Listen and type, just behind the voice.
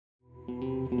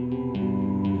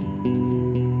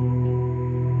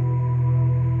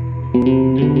Leading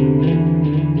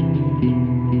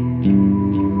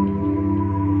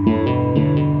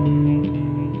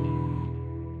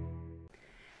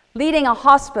a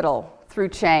hospital through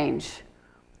change,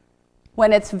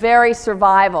 when its very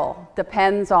survival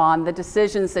depends on the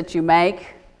decisions that you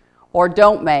make or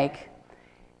don't make,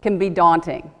 can be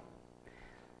daunting.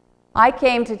 I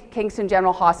came to Kingston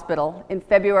General Hospital in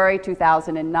February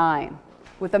 2009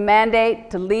 with a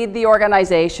mandate to lead the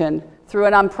organization through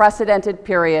an unprecedented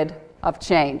period of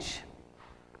change.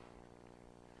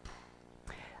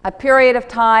 A period of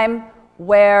time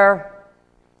where,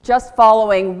 just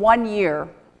following 1 year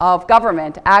of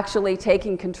government actually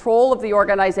taking control of the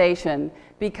organization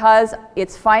because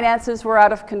its finances were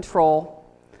out of control,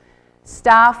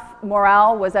 staff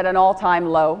morale was at an all-time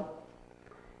low,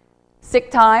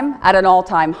 sick time at an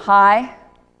all-time high,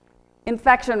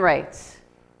 infection rates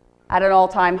at an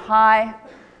all-time high,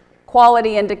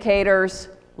 quality indicators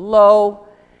low,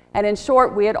 and in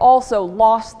short, we had also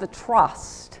lost the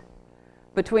trust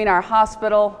between our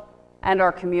hospital and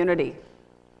our community.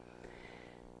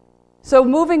 So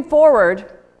moving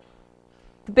forward,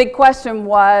 the big question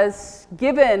was,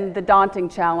 given the daunting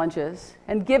challenges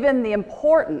and given the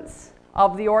importance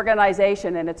of the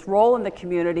organization and its role in the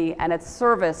community and its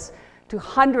service to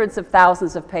hundreds of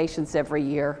thousands of patients every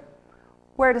year,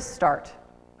 where to start?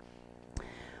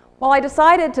 Well, I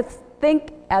decided to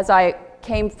think, as I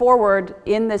came forward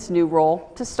in this new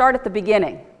role, to start at the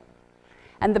beginning.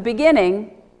 And the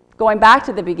beginning, going back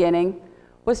to the beginning,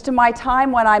 was to my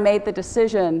time when I made the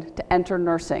decision to enter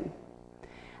nursing.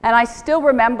 And I still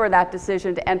remember that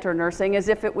decision to enter nursing as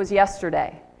if it was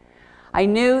yesterday. I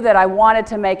knew that I wanted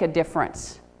to make a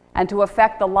difference and to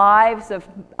affect the lives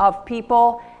of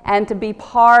people and to be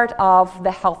part of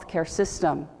the healthcare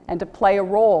system and to play a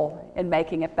role in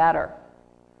making it better.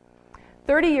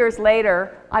 30 years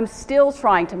later, I'm still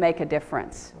trying to make a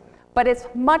difference, but it's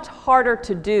much harder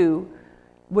to do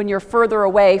when you're further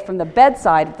away from the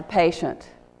bedside of the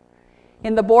patient.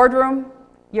 In the boardroom,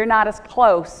 you're not as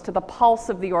close to the pulse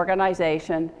of the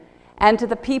organization and to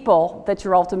the people that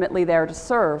you're ultimately there to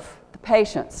serve, the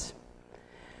patients.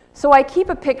 So I keep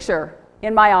a picture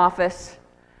in my office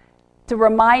to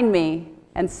remind me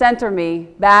and center me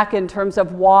back in terms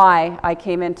of why I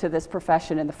came into this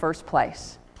profession in the first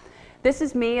place. This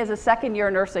is me as a second-year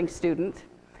nursing student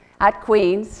at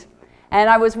Queen's,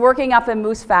 and I was working up in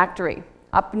Moose Factory,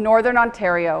 up in Northern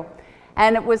Ontario,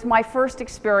 and it was my first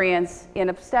experience in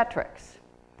obstetrics.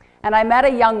 And I met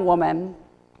a young woman,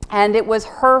 and it was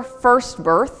her first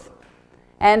birth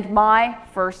and my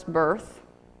first birth.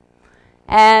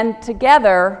 And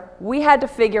together, we had to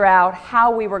figure out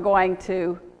how we were going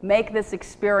to make this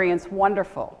experience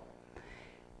wonderful.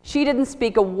 She didn't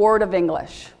speak a word of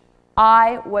English.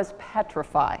 I was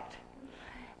petrified.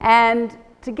 And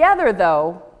together,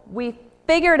 though, we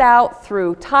figured out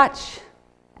through touch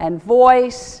and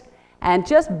voice and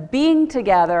just being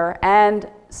together and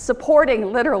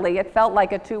supporting, literally, it felt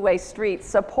like a two-way street,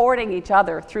 supporting each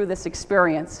other through this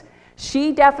experience.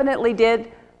 She definitely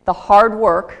did the hard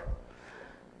work,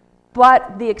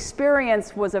 but the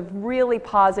experience was a really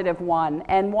positive one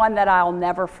and one that I'll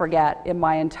never forget in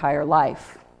my entire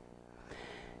life.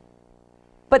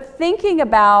 But thinking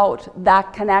about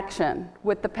that connection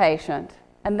with the patient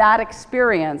and that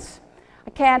experience, I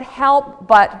can't help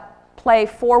but play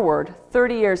forward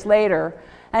 30 years later,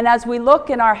 and as we look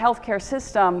in our healthcare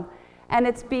system, and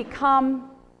it's become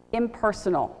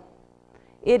impersonal.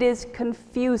 It is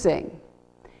confusing.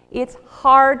 It's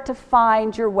hard to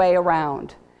find your way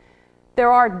around. There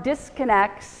are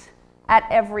disconnects at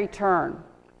every turn.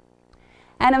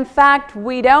 And in fact,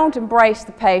 we don't embrace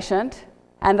the patient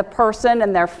and the person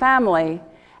and their family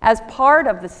as part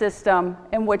of the system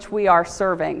in which we are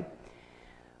serving.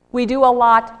 We do a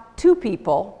lot to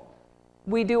people.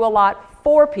 We do a lot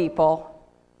for people,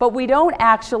 but we don't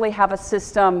actually have a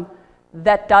system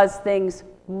that does things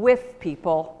with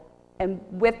people and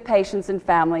with patients and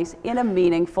families in a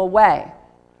meaningful way.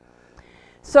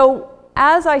 So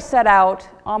as I set out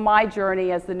on my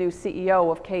journey as the new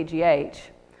CEO of KGH,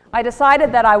 I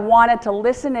decided that I wanted to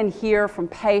listen and hear from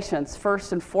patients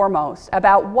first and foremost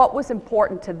about what was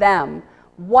important to them,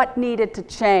 what needed to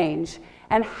change,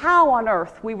 and how on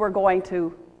earth we were going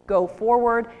to go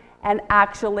forward and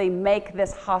actually make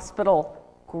this hospital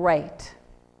great.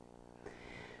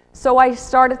 So I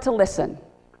started to listen,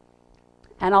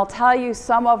 and I'll tell you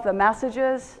some of the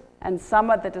messages and some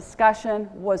of the discussion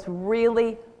was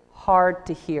really hard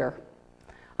to hear.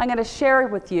 I'm going to share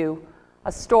with you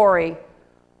a story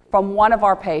from one of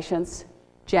our patients,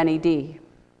 Jenny D.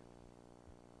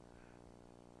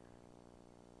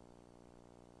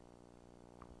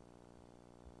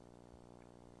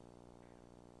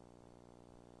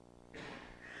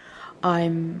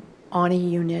 I'm on a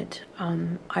unit.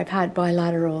 I've had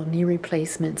bilateral knee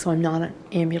replacement, so I'm not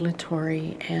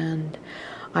ambulatory, and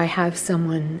I have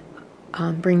someone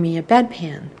bring me a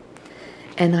bedpan.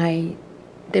 And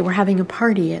they were having a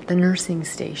party at the nursing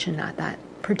station at that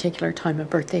particular time, a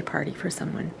birthday party for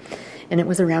someone. And it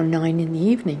was around 9 in the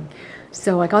evening.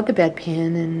 So I got the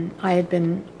bedpan, and I had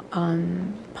been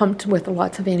pumped with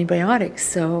lots of antibiotics.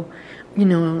 So, you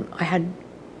know, I had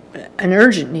an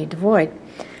urgent need to void.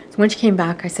 So when she came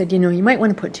back, I said, you know, you might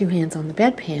want to put 2 hands on the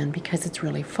bedpan because it's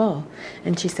really full.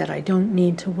 And she said, I don't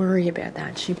need to worry about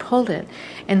that. She pulled it,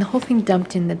 and the whole thing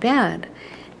dumped in the bed.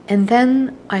 And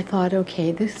then I thought,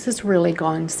 okay, this has really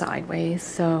gone sideways.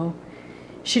 So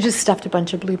she just stuffed a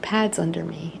bunch of blue pads under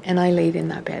me, and I laid in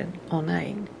that bed all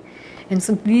night. And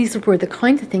so these were the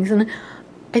kinds of things. And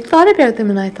I thought about them,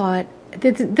 and I thought,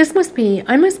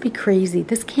 I must be crazy.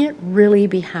 This can't really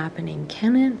be happening,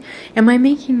 can it? Am I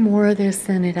making more of this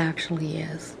than it actually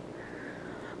is?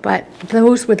 But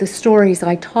those were the stories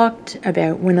I talked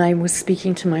about when I was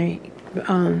speaking to my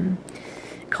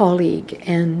colleague,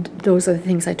 and those are the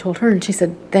things I told her, and she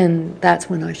said, then that's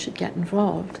when I should get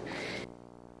involved.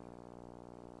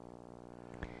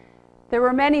 There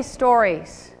were many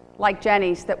stories like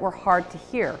Jenny's that were hard to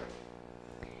hear.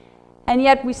 And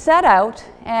yet we set out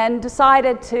and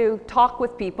decided to talk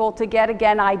with people to get,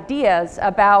 again, ideas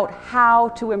about how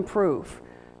to improve,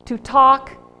 to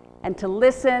talk and to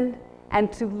listen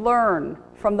and to learn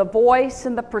from the voice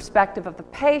and the perspective of the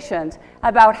patient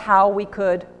about how we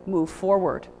could move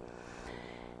forward.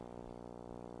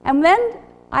 And then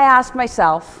I asked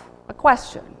myself a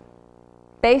question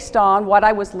based on what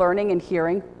I was learning and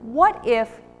hearing. What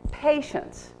if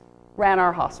patients ran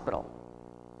our hospital?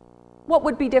 What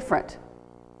would be different?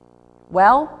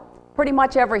 Well, pretty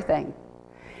much everything.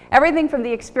 Everything from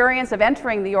the experience of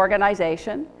entering the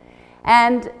organization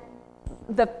and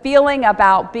the feeling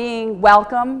about being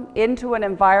welcome into an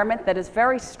environment that is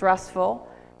very stressful,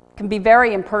 can be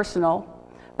very impersonal.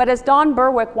 But as Don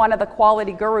Berwick, one of the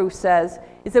quality gurus, says,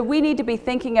 is that we need to be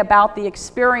thinking about the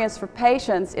experience for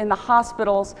patients in the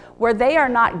hospitals where they are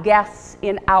not guests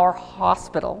in our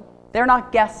hospital. They're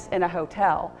not guests in a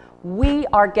hotel. We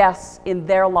are guests in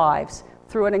their lives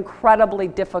through an incredibly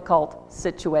difficult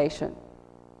situation.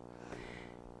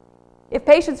 If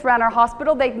patients ran our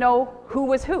hospital, they'd know who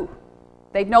was who.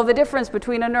 They'd know the difference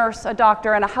between a nurse, a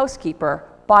doctor, and a housekeeper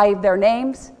by their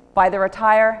names, by their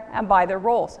attire, and by their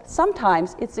roles.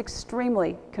 Sometimes it's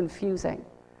extremely confusing.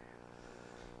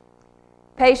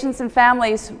 Patients and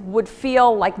families would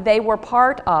feel like they were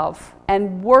part of,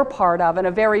 and were part of in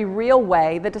a very real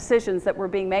way, the decisions that were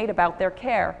being made about their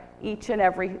care each and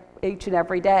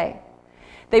every day.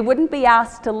 They wouldn't be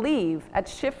asked to leave at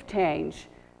shift change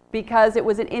because it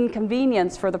was an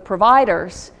inconvenience for the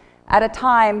providers at a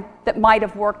time that might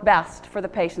have worked best for the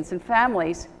patients and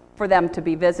families for them to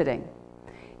be visiting.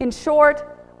 In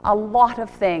short, a lot of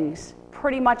things,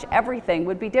 pretty much everything,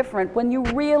 would be different when you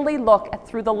really look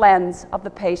through the lens of the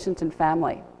patient and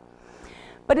family.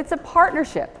 But it's a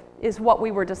partnership, is what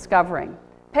we were discovering.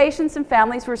 Patients and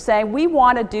families were saying, we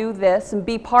want to do this and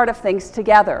be part of things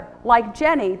together. Like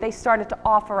Jenny, they started to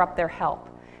offer up their help.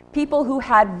 People who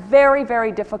had very,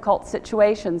 very difficult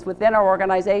situations within our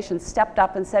organization stepped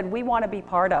up and said, we want to be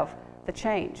part of the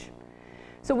change.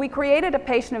 So we created a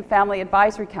Patient and Family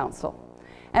Advisory Council,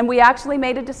 and we actually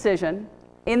made a decision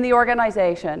in the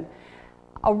organization,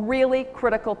 a really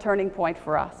critical turning point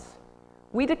for us.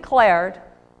 We declared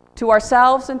to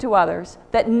ourselves and to others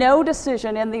that no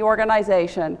decision in the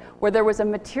organization where there was a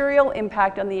material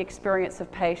impact on the experience of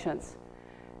patients,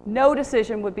 no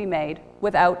decision would be made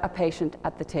without a patient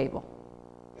at the table.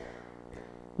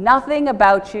 Nothing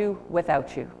about you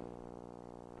without you.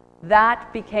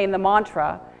 That became the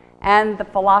mantra and the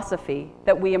philosophy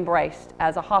that we embraced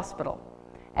as a hospital,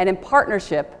 and in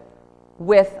partnership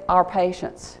with our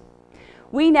patients.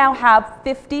 We now have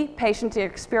 50 patient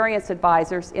experience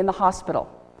advisors in the hospital.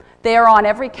 They are on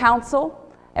every council,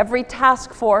 every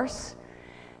task force.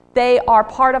 They are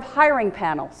part of hiring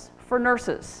panels for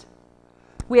nurses.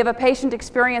 We have a patient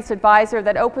experience advisor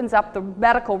that opens up the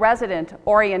medical resident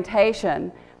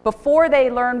orientation before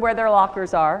they learn where their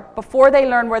lockers are, before they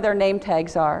learn where their name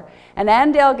tags are. And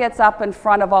Andale gets up in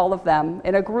front of all of them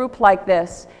in a group like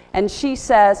this, and she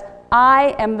says,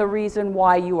 I am the reason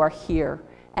why you are here,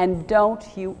 and don't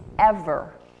you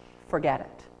ever forget it.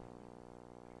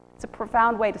 It's a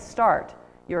profound way to start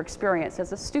your experience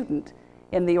as a student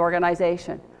in the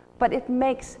organization, but it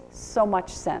makes so much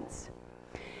sense.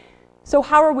 So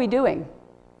how are we doing?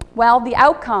 Well, the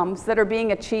outcomes that are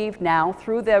being achieved now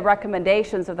through the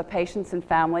recommendations of the patients and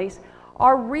families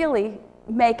are really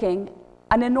making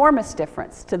an enormous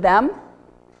difference to them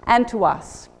and to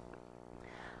us.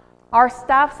 Our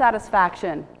staff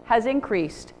satisfaction has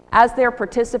increased as they're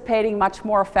participating much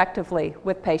more effectively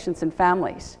with patients and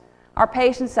families. Our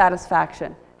patient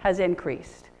satisfaction has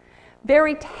increased.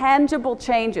 Very tangible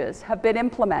changes have been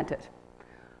implemented.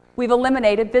 We've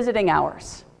eliminated visiting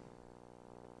hours.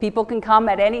 People can come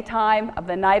at any time of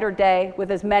the night or day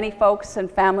with as many folks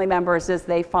and family members as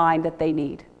they find that they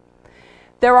need.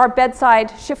 There are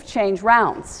bedside shift change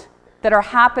rounds that are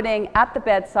happening at the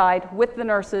bedside with the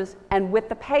nurses and with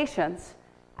the patients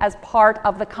as part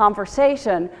of the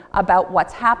conversation about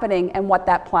what's happening and what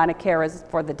that plan of care is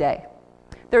for the day.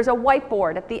 There's a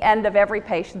whiteboard at the end of every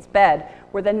patient's bed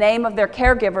where the name of their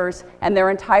caregivers and their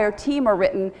entire team are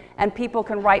written, and people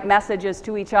can write messages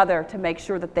to each other to make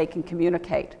sure that they can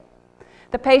communicate.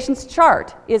 The patient's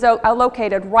chart is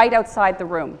located right outside the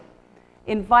room,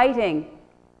 inviting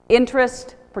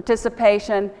interest,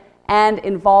 participation, and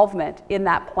involvement in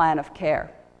that plan of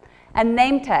care. And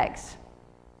name tags.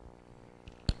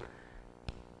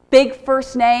 Big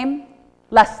first name,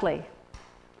 Leslee.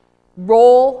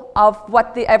 Role of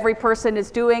what every person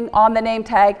is doing on the name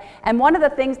tag. And one of the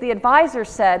things the advisors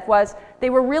said was they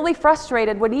were really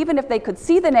frustrated when, even if they could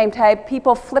see the name tag,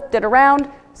 people flipped it around,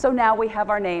 so now we have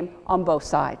our name on both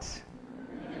sides.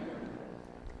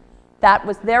 That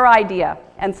was their idea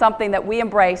and something that we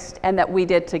embraced and that we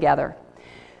did together.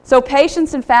 So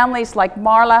patients and families like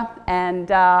Marla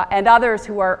and others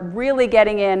who are really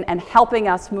getting in and helping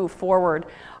us move forward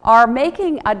are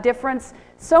making a difference,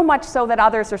 so much so that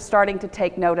others are starting to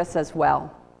take notice as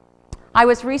well. I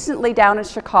was recently down in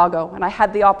Chicago and I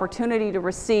had the opportunity to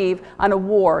receive an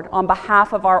award on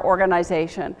behalf of our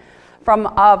organization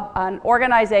from an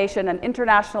organization, an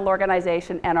international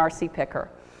organization, NRC Picker.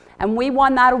 And we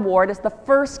won that award as the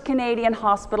first Canadian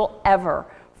hospital ever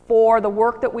for the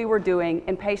work that we were doing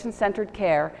in patient-centered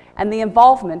care and the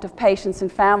involvement of patients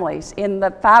and families in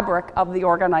the fabric of the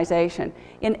organization,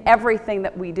 in everything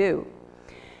that we do.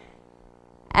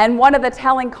 And one of the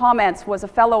telling comments was a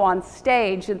fellow on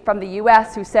stage from the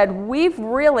US who said, "We've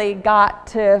really got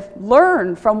to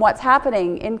learn from what's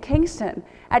happening in Kingston.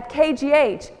 At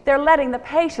KGH, they're letting the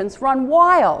patients run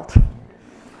wild."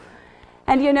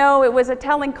 And you know, it was a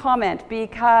telling comment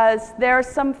because there's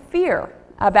some fear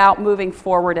about moving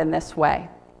forward in this way.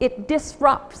 It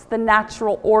disrupts the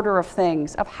natural order of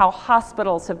things, of how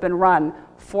hospitals have been run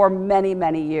for many,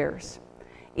 many years.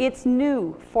 It's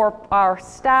new for our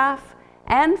staff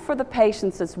and for the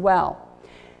patients as well.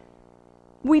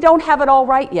 We don't have it all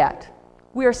right yet.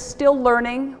 We're still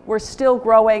learning, we're still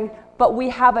growing, but we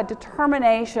have a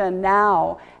determination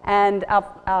now and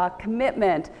a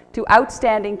commitment to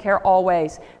outstanding care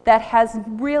always that has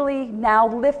really now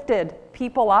lifted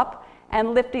people up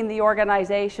and lifting the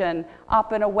organization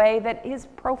up in a way that is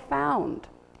profound.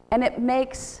 And it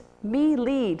makes me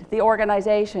lead the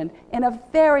organization in a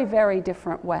very, very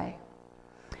different way.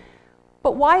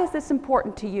 But why is this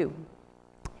important to you?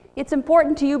 It's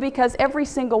important to you because every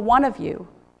single one of you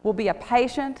will be a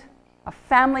patient, a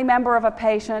family member of a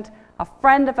patient, a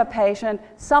friend of a patient,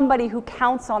 somebody who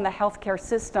counts on the healthcare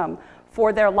system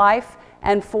for their life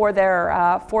and for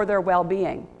their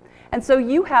well-being. And so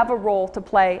you have a role to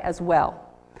play as well.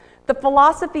 The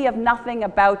philosophy of nothing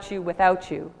about you without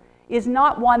you is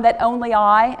not one that only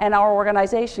I and our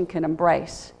organization can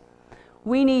embrace.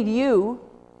 We need you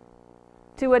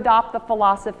to adopt the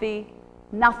philosophy,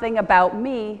 nothing about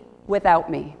me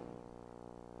without me.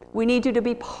 We need you to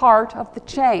be part of the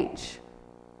change.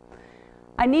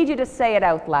 I need you to say it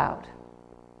out loud.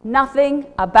 Nothing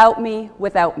about me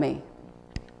without me.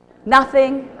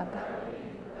 Nothing about me.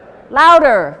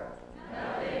 Louder.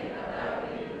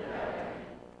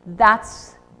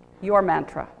 That's your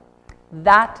mantra.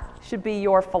 That should be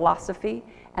your philosophy,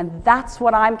 and that's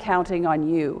what I'm counting on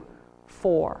you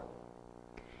for.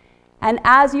 And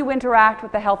as you interact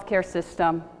with the healthcare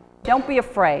system, don't be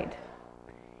afraid,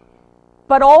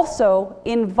 but also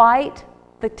invite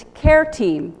the care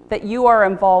team that you are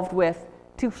involved with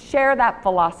to share that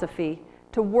philosophy,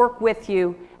 to work with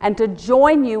you, and to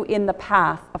join you in the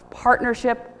path of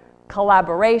partnership,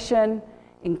 collaboration,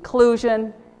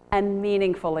 inclusion, and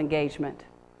meaningful engagement.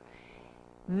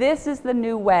 This is the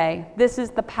new way, this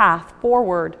is the path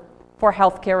forward for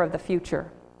healthcare of the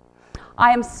future.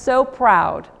 I am so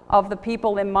proud of the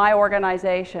people in my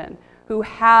organization who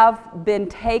have been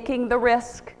taking the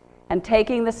risk and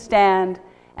taking the stand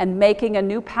and making a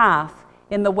new path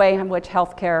in the way in which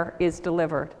healthcare is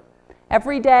delivered.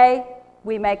 Every day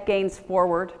we make gains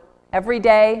forward. Every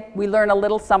day we learn a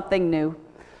little something new.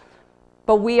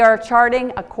 But we are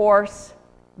charting a course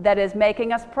that is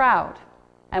making us proud,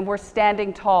 and we're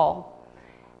standing tall.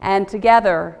 And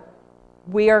together,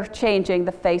 we are changing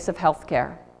the face of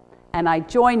healthcare. And I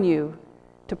join you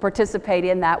to participate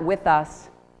in that with us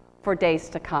for days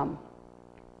to come.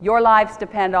 Your lives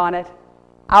depend on it,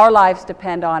 our lives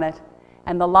depend on it,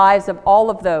 and the lives of all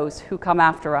of those who come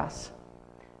after us.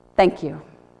 Thank you.